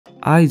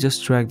I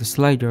just drag the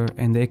slider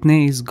and the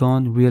acne is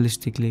gone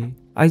realistically.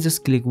 I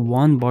just click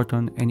one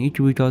button and it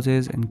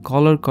retouches and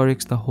color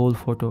corrects the whole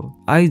photo.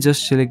 I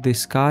just select the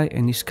sky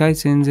and the sky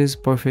changes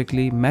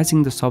perfectly,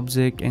 matching the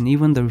subject and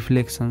even the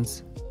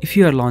reflections. If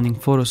you are learning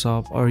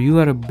Photoshop or you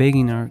are a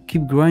beginner,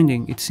 keep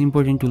grinding. It's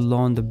important to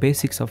learn the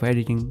basics of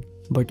editing.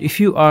 But if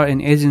you are an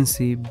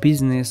agency,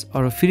 business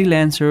or a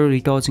freelancer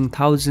retouching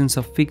thousands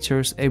of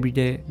pictures every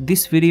day,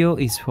 this video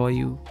is for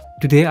you.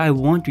 Today I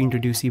want to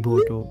introduce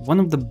Evoto, one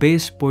of the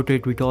best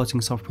portrait retouching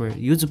software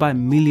used by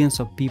millions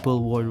of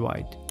people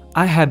worldwide.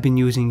 I have been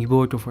using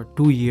Evoto for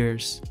 2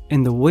 years,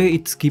 and the way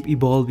it keeps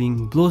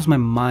evolving blows my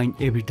mind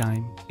every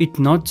time. It's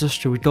not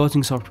just a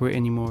retouching software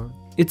anymore.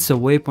 It's a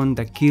weapon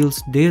that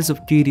kills days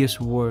of tedious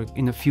work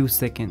in a few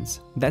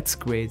seconds. That's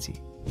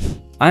crazy.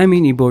 I am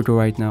in Evoto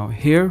right now.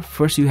 Here,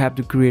 first you have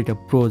to create a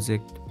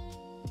project.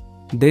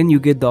 Then you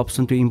get the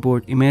option to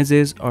import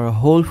images or a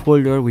whole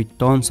folder with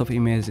tons of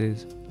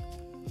images.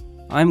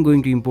 I'm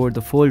going to import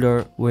the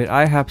folder where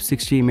I have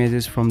 60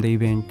 images from the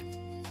event.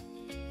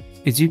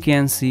 As you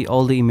can see,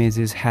 all the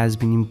images has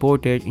been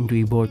imported into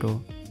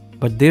Evoto.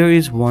 But there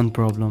is one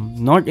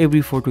problem. Not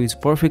every photo is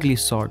perfectly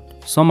shot.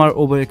 Some are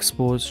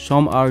overexposed,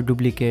 some are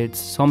duplicates,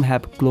 some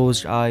have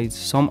closed eyes,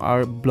 some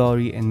are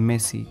blurry and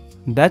messy.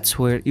 That's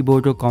where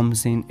Evoto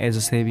comes in as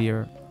a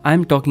savior.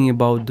 I'm talking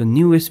about the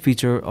newest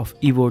feature of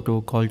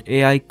Evoto called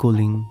AI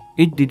Culling.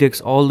 It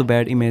detects all the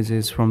bad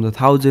images from the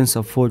thousands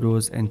of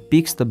photos and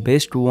picks the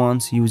best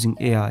ones using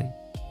AI.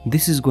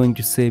 This is going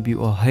to save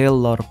you a hell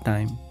lot of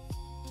time.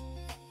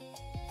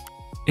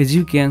 As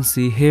you can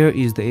see, here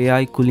is the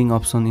AI Culling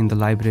option in the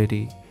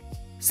library.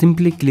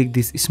 Simply click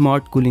this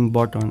Smart Culling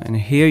button and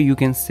here you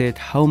can set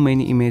how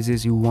many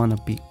images you wanna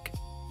pick.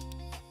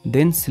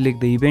 Then select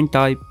the event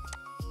type.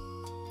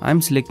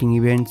 I'm selecting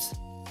events.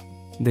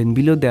 Then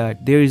below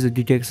that there is a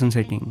detection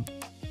setting.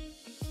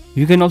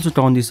 You can also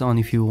turn this on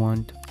if you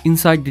want.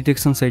 Inside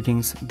detection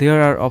settings,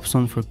 there are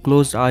options for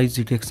closed eyes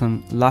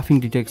detection, laughing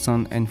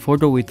detection and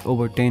photo with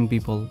over 10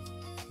 people.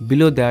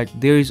 Below that,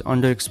 there is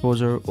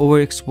underexposure,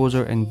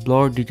 overexposure and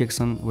blur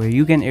detection where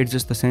you can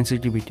adjust the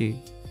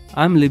sensitivity.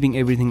 I'm leaving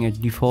everything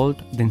at default,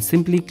 then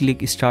simply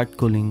click Start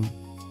Culling.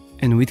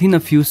 And within a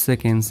few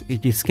seconds,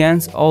 it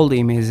scans all the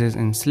images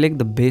and select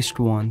the best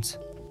ones.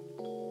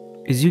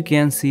 As you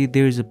can see,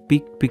 there is a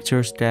Pick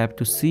Pictures tab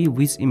to see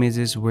which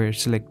images were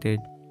selected.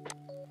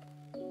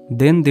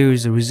 Then there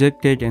is a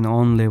Rejected and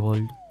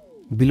Unlabeled.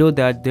 Below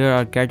that, there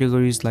are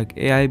categories like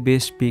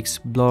AI-based pics,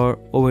 blur,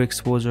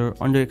 overexposure,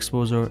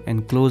 underexposure,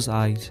 and closed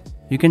eyes.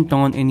 You can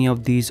turn any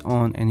of these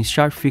on and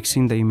start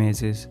fixing the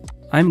images.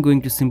 I'm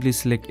going to simply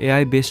select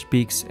AI-based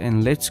pics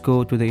and let's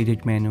go to the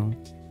edit menu.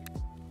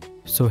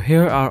 So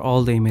here are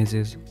all the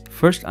images.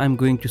 First, I'm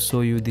going to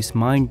show you this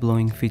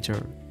mind-blowing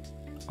feature.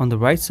 On the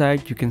right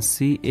side, you can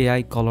see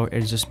AI color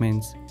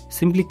adjustments.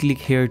 Simply click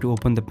here to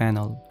open the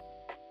panel.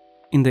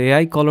 In the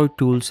AI color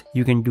tools,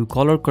 you can do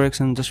color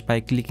correction just by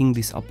clicking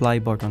this apply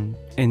button,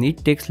 and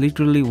it takes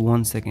literally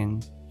 1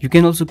 second. You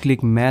can also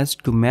click match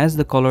to match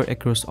the color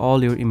across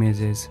all your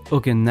images.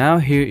 Okay, now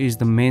here is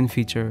the main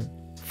feature.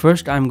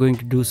 First, I'm going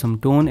to do some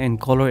tone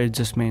and color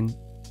adjustment.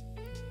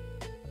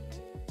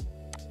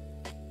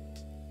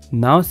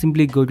 Now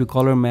simply go to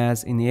color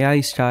match in AI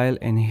style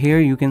and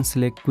here you can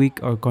select quick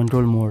or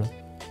control mode.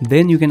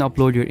 Then you can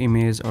upload your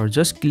image or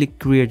just click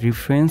create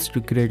reference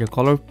to create a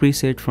color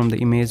preset from the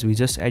image we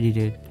just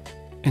edited.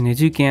 And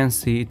as you can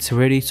see, it's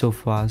ready so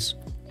fast.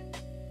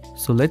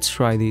 So let's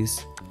try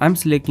this. I'm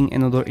selecting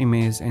another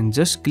image and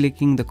just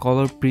clicking the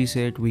color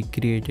preset we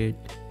created.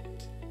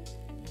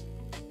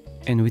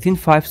 And within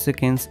 5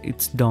 seconds,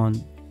 it's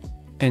done.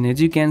 And as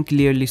you can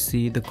clearly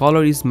see, the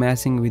color is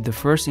matching with the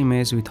first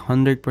image with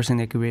 100%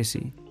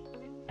 accuracy.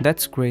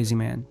 That's crazy,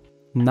 man.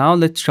 Now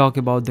let's talk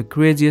about the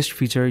craziest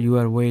feature you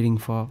are waiting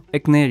for,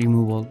 acne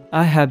removal.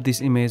 I have this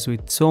image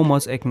with so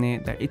much acne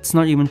that it's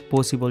not even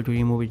possible to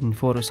remove it in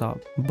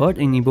Photoshop. But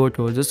in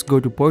Evoto, just go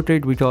to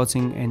portrait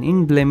retouching and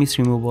in blemish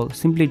removal,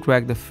 simply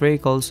drag the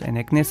freckles and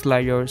acne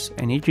sliders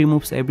and it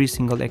removes every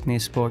single acne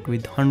spot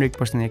with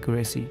 100%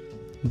 accuracy.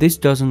 This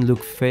doesn't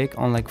look fake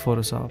unlike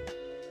Photoshop.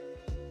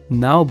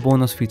 Now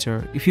bonus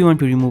feature, if you want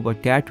to remove a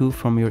tattoo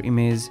from your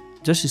image,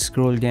 just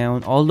scroll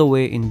down all the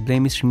way in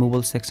blemish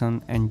removal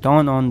section and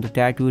turn on the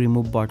tattoo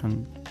remove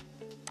button.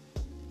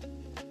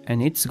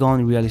 And it's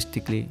gone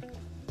realistically.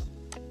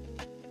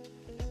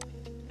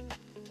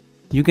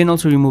 You can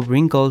also remove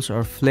wrinkles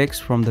or flakes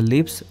from the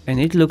lips and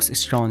it looks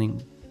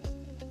stunning.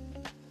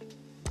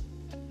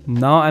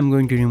 Now I'm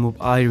going to remove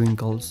eye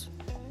wrinkles.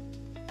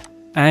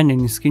 And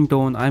in skin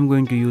tone, I'm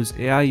going to use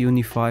AI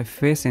Unify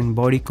Face and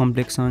Body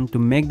Complexion to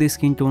make the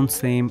skin tone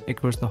same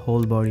across the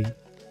whole body.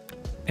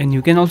 And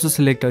you can also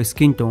select a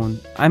skin tone.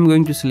 I'm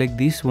going to select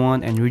this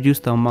one and reduce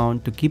the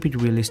amount to keep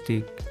it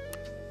realistic.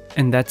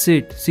 And that's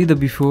it. See the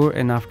before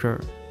and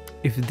after.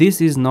 If this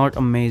is not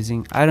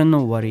amazing, I don't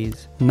know what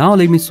is. Now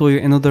let me show you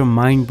another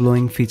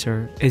mind-blowing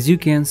feature. As you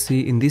can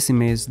see in this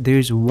image, there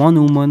is one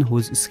woman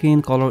whose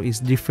skin color is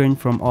different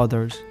from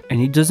others and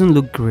it doesn't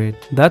look great.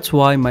 That's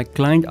why my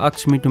client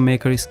asked me to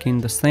make her skin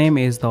the same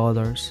as the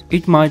others.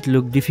 It might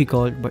look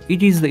difficult, but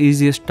it is the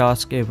easiest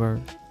task ever.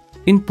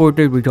 In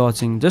portrait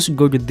retouching, just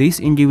go to this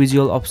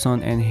individual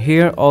option and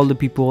here all the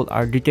people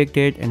are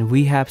detected and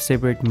we have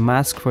separate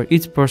mask for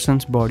each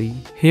person's body.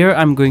 Here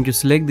I'm going to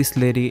select this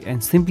lady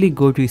and simply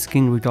go to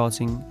skin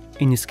retouching.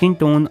 In skin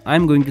tone,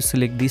 I'm going to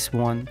select this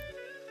one.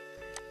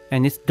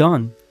 And it's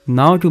done.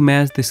 Now to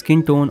match the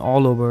skin tone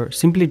all over,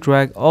 simply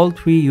drag all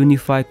 3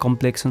 Unify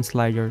Complexion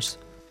sliders.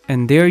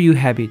 And there you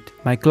have it.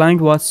 My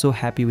client was so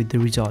happy with the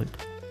result.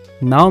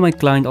 Now my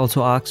client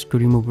also asked to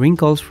remove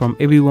wrinkles from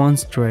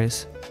everyone's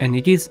dress. And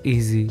it is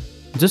easy.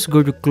 Just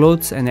go to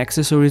Clothes and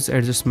Accessories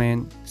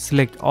Adjustment,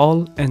 select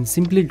all and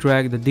simply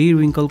drag the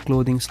de-wrinkle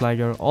clothing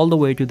slider all the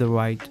way to the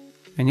right.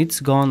 And it's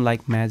gone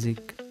like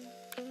magic.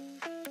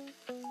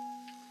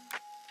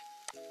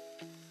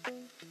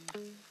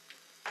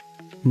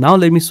 Now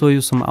let me show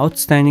you some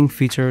outstanding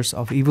features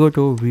of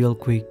Evoto real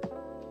quick.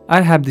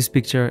 I have this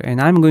picture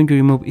and I'm going to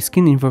remove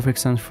skin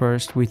imperfections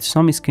first with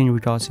some skin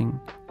retouching.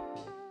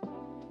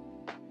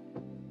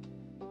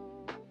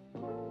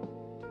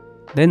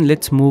 Then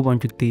let's move on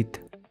to teeth.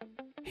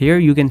 Here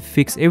you can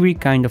fix every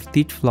kind of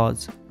teeth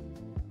flaws.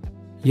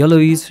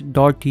 Yellowish,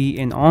 dirty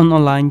and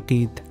unaligned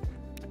teeth.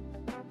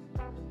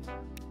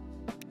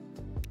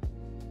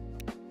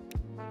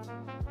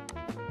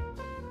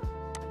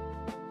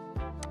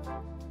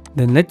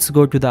 Then let's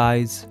go to the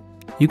eyes.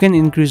 You can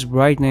increase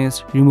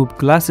brightness, remove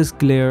glasses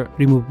glare,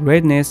 remove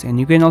redness and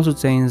you can also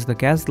change the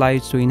cast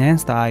lights to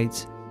enhance the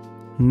eyes.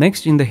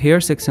 Next, in the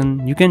hair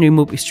section, you can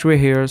remove stray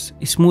hairs,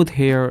 smooth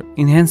hair,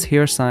 enhance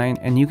hair shine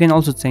and you can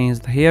also change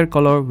the hair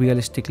color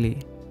realistically.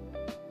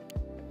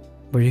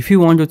 But if you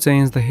want to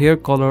change the hair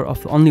color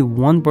of only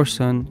one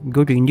person,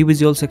 go to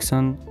individual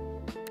section,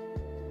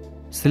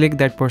 select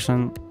that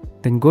person,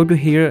 then go to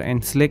hair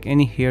and select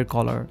any hair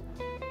color.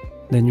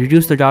 Then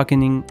reduce the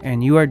darkening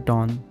and you are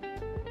done.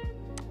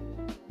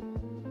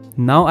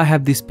 Now I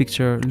have this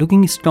picture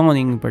looking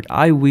stunning, but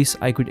I wish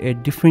I could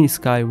add different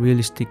sky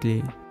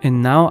realistically.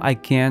 And now I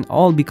can,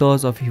 all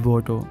because of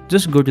Evoto.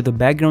 Just go to the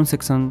background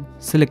section,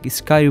 select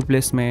sky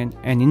replacement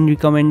and in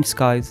recommend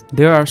skies,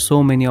 there are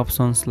so many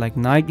options like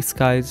night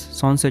skies,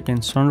 sunset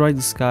and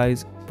sunrise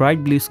skies,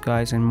 bright blue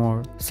skies and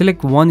more.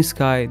 Select one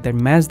sky that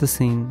matches the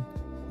scene.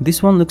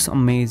 This one looks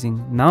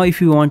amazing. Now if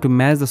you want to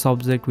match the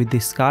subject with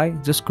this sky,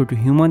 just go to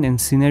human and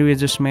scenery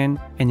adjustment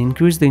and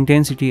increase the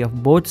intensity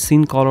of both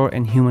scene color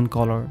and human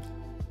color.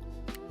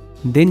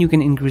 Then you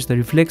can increase the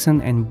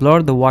reflection and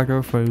blur the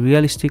water for a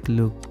realistic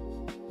look.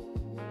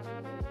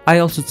 I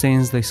also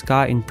changed the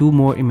sky in 2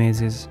 more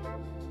images.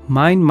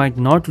 Mine might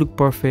not look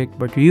perfect,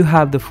 but you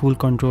have the full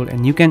control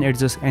and you can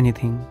adjust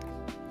anything.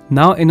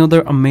 Now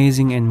another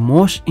amazing and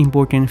most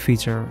important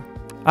feature.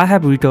 I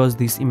have retouched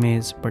this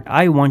image, but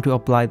I want to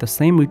apply the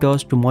same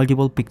retouch to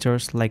multiple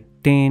pictures like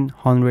 10,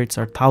 hundreds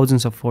or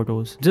thousands of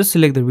photos. Just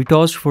select the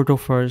retouched photo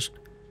first,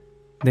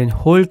 then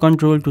hold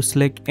Ctrl to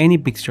select any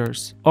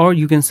pictures, or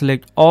you can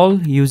select all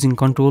using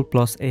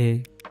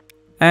Ctrl+A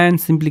and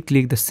simply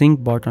click the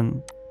sync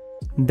button.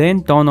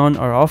 Then turn on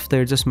or off the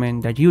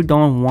adjustment that you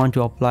don't want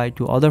to apply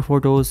to other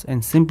photos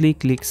and simply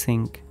click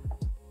sync.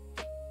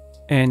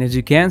 And as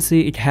you can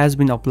see, it has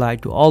been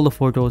applied to all the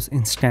photos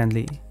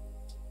instantly.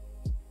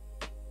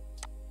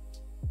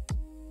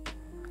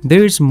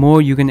 There is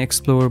more you can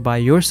explore by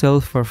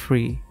yourself for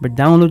free, but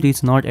download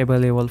is not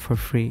available for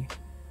free.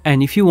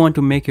 And if you want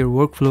to make your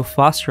workflow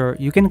faster,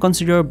 you can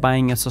consider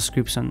buying a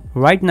subscription.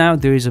 Right now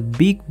there is a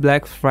big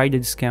Black Friday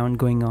discount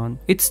going on.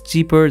 It's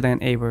cheaper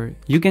than ever.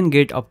 You can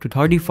get up to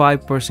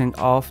 35%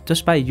 off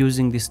just by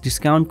using this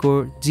discount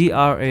code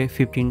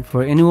GRA15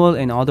 for annual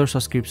and other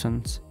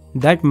subscriptions.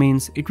 That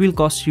means it will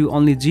cost you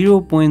only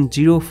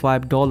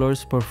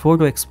 $0.05 per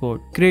photo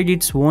export.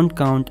 Credits won't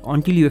count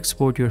until you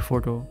export your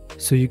photo.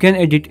 So you can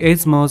edit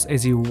as much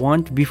as you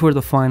want before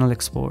the final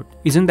export.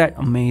 Isn't that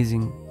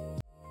amazing?